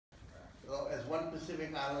one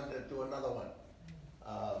Pacific Islander to another one.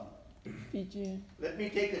 Fiji. Let me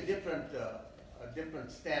take a different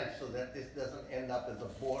stance so that this doesn't end up as a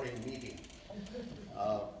boring meeting.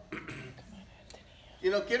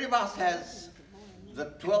 You know, Kiribati has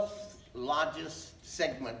the 12th largest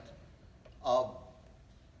segment of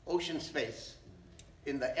ocean space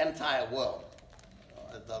in the entire world.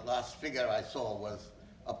 The last figure I saw was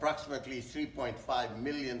approximately 3.5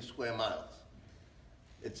 million square miles.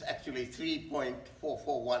 It's actually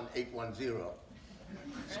 3.441810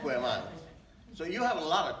 square miles. So you have a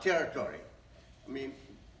lot of territory. I mean,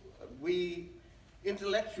 we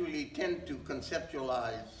intellectually tend to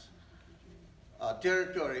conceptualize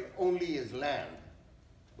territory only as land.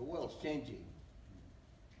 The world's changing.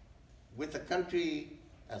 With a country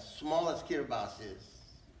as small as Kiribati is,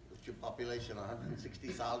 with your population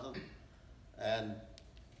 160,000 and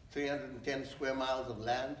 310 square miles of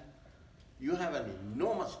land, you have an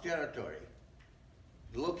enormous territory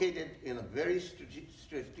located in a very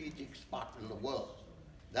strategic spot in the world.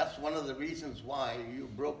 That's one of the reasons why you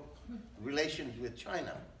broke relations with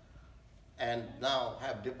China and now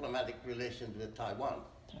have diplomatic relations with Taiwan.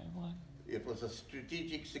 It was a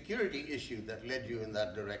strategic security issue that led you in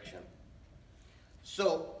that direction.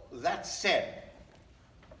 So that said,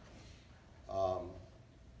 Mr.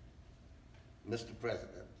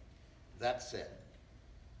 President, that said,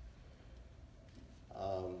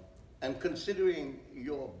 and considering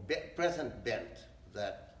your present bent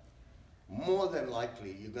that more than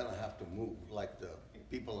likely you're going to have to move like the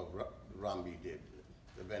people of Rambi did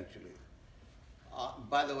eventually.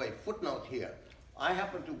 By the way, footnote here, I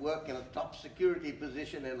happen to work in a top security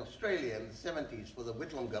position in Australia in the 70s for the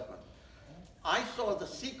Whitlam government. I saw the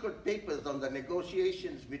secret papers on the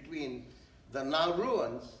negotiations between the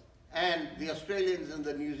Nauruans and the Australians and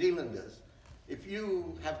the New Zealanders. If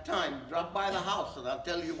you have time, drop by the house and I'll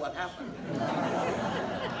tell you what happened.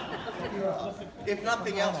 If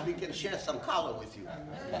nothing else, we can share some kala with you.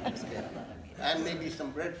 And maybe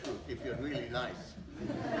some breadfruit if you're really nice.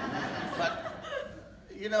 But,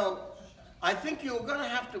 you know, I think you're going to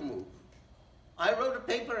have to move. I wrote a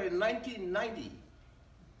paper in 1990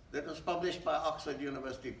 that was published by Oxford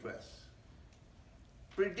University Press,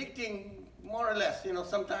 predicting more or less, you know,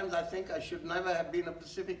 sometimes I think I should never have been a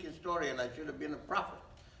Pacific historian, I should have been a prophet.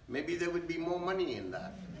 Maybe there would be more money in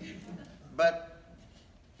that. But,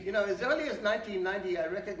 you know, as early as 1990, I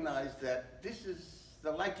recognized that this is the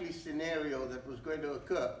likely scenario that was going to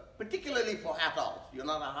occur, particularly for atolls. You're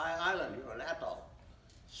not a high island, you're an atoll.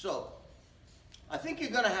 So, I think you're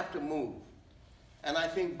going to have to move. And I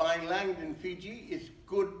think buying land in Fiji is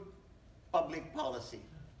good public policy.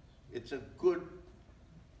 It's a good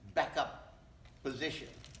backup position.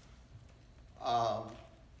 I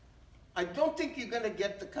don't think you're going to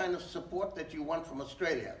get the kind of support that you want from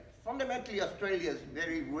Australia. Fundamentally, Australia is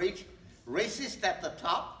very racist at the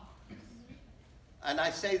top. And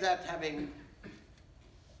I say that having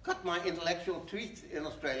cut my intellectual teeth in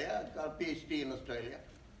Australia. I got a PhD in Australia.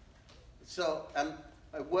 So, and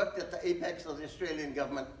I worked at the apex of the Australian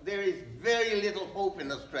government. There is very little hope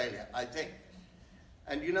in Australia, I think.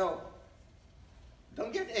 And you know,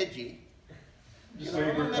 don't get edgy. You know,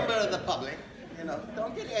 I'm a member of the public. You know,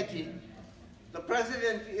 don't get edgy. The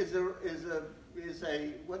president is a,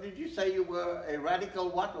 what did you say you were, a radical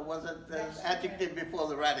what, or was it the adjective before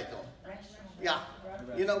the radical? Yeah,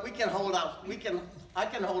 you know, we can hold out, I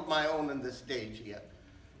can hold my own in this stage here.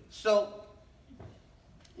 So,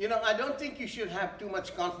 you know, I don't think you should have too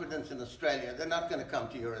much confidence in Australia. They're not going to come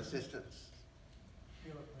to your assistance.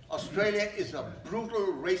 Australia is a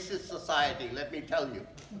brutal, racist society, let me tell you.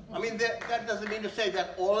 I mean, that doesn't mean to say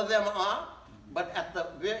that all of them are, but at the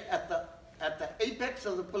apex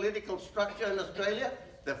of the political structure in Australia,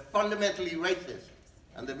 they're fundamentally racist.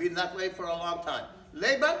 And they've been that way for a long time.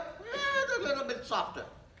 Labour, they're a little bit softer.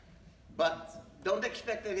 But don't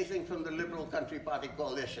expect anything from the Liberal Country Party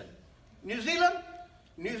coalition. New Zealand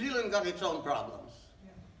got its own problems.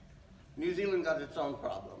 New Zealand got its own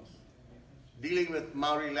problems, dealing with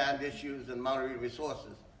Maori land issues and Maori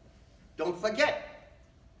resources. Don't forget,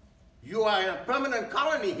 you are in a permanent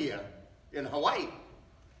colony here in Hawaii.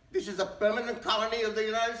 This is a permanent colony of the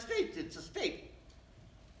United States. It's a state.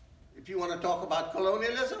 If you want to talk about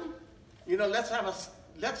colonialism, you know, let's have a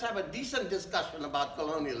decent discussion about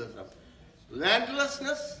colonialism.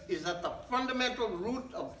 Landlessness is at the fundamental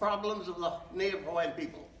root of problems of the native Hawaiian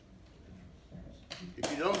people.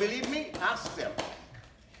 If you don't believe me, ask them.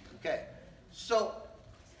 Okay. So,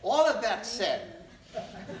 all of that said,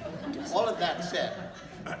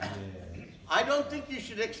 I don't think you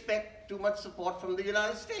should expect too much support from the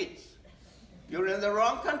United States. You're in the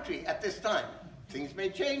wrong country at this time. Things may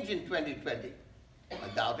change in 2020. I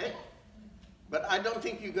doubt it. But I don't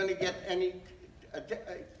think you're going to get any...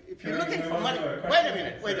 if you're looking for money... Wait a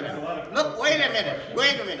minute. Look, wait a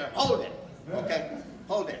minute. Hold it. Okay?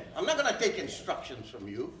 Hold it. I'm not going to take instructions from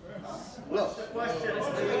you. Look.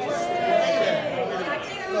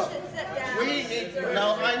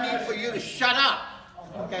 Now I need for you to shut up.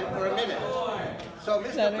 Okay, for a minute. So,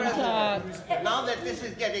 Mr. President, now that this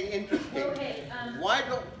is getting interesting, why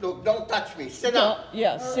don't touch me. Sit down.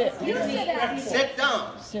 Yeah, sit. You sit down. Sit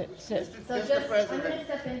down. Sit. Mr. President,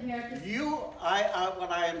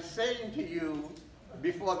 what I am saying to you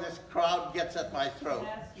before this crowd gets at my throat,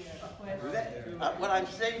 what I'm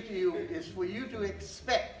saying to you is for you to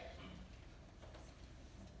expect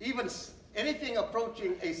even anything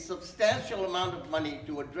approaching a substantial amount of money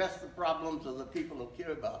to address the problems of the people of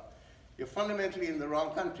Kiribati. You're fundamentally in the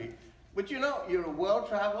wrong country. But you know, you're a world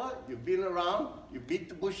traveler, you've been around, you beat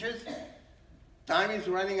the bushes. Time is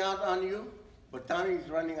running out on you, but time is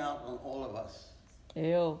running out on all of us.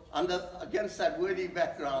 Ew. Against that wordy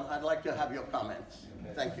background, I'd like to have your comments.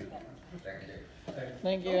 Thank you. Thank you.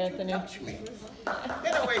 Thank you, Don't Anthony. you touch me.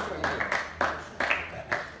 Get away from me.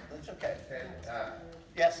 That's okay.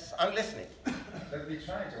 Yes, I'm listening. Let me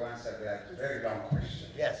try to answer that very long question.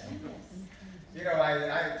 Yes. You know,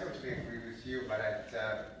 I totally agree with you, but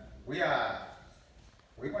we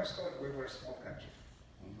once thought we were a small country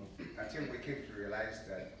until we came to realize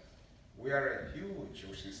that we are a huge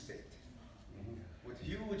ocean state with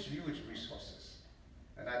huge resources.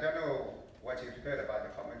 And I don't know what you've heard about the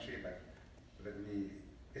commentary, but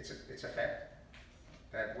it's a fact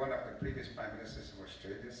that one of the previous prime ministers of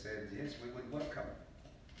Australia said, yes, we would welcome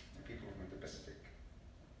the people from the Pacific,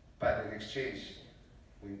 but in exchange,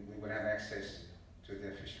 we will have access to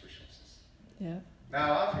their fish resources. Yeah.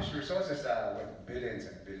 Now, our fish resources are worth billions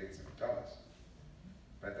and billions of dollars,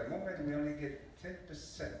 but at the moment we only get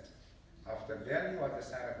 10% of the value on the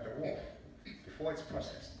side of the wall before it's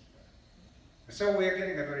processed. So we're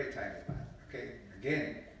getting a very tiny amount. Okay,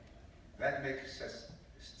 again, that makes us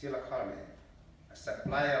still a colony, a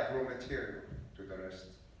supplier of raw material to the rest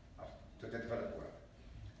of the developed world.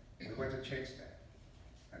 We want to change that.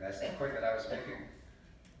 And that's the point that I was making.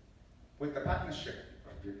 With the partnership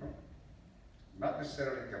of people, not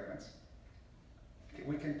necessarily governments,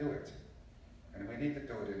 we can do it. And we need to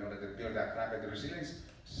do it in order to build our climate resilience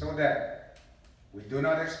so that we do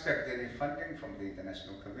not expect any funding from the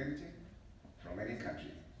international community, from any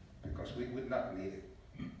country, because we would not need it.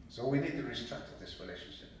 So we need to restructure this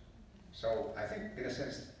relationship. So I think, in a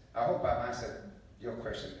sense, I hope I've answered your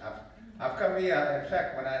question. I've come here, in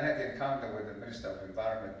fact, when I had the encounter with the Minister of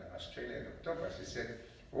Environment in Australia in October, she said,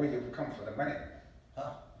 oh, you've come for the money.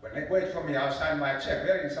 Huh? When they wait for me, I'll sign my check.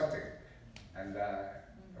 Very insulting. And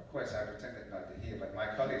of course, I pretended not to hear, but my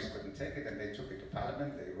colleagues couldn't take it, and they took it to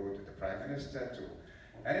Parliament. They wrote to the Prime Minister,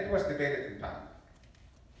 and it was debated in Parliament.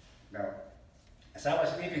 Now, as I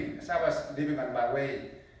was leaving on my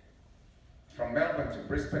way from Melbourne to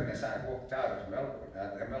Brisbane, as I walked out of Melbourne,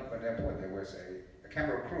 at the Melbourne airport, there was a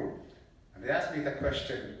camera crew, and they asked me the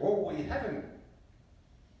question, oh, we haven't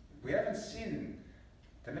seen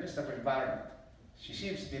the Minister of Environment. She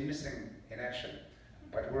seems to be missing in action.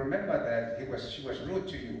 But remember that she was rude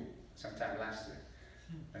to you sometime last year.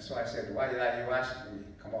 And so I said, why are you asking me?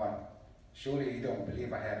 Come on, surely you don't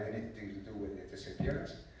believe I have anything to do with the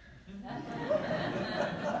disappearance.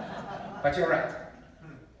 But you're right.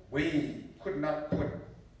 We could not put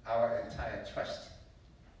our entire trust,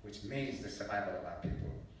 which means the survival of our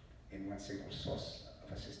people, in one single source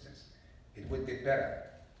of assistance. It would be better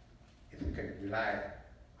if we could rely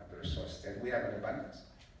on the resource that we have in abundance,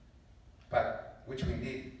 but which we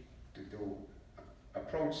need to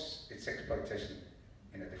approach its exploitation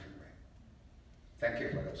in a different way. Thank you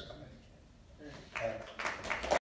for those comments.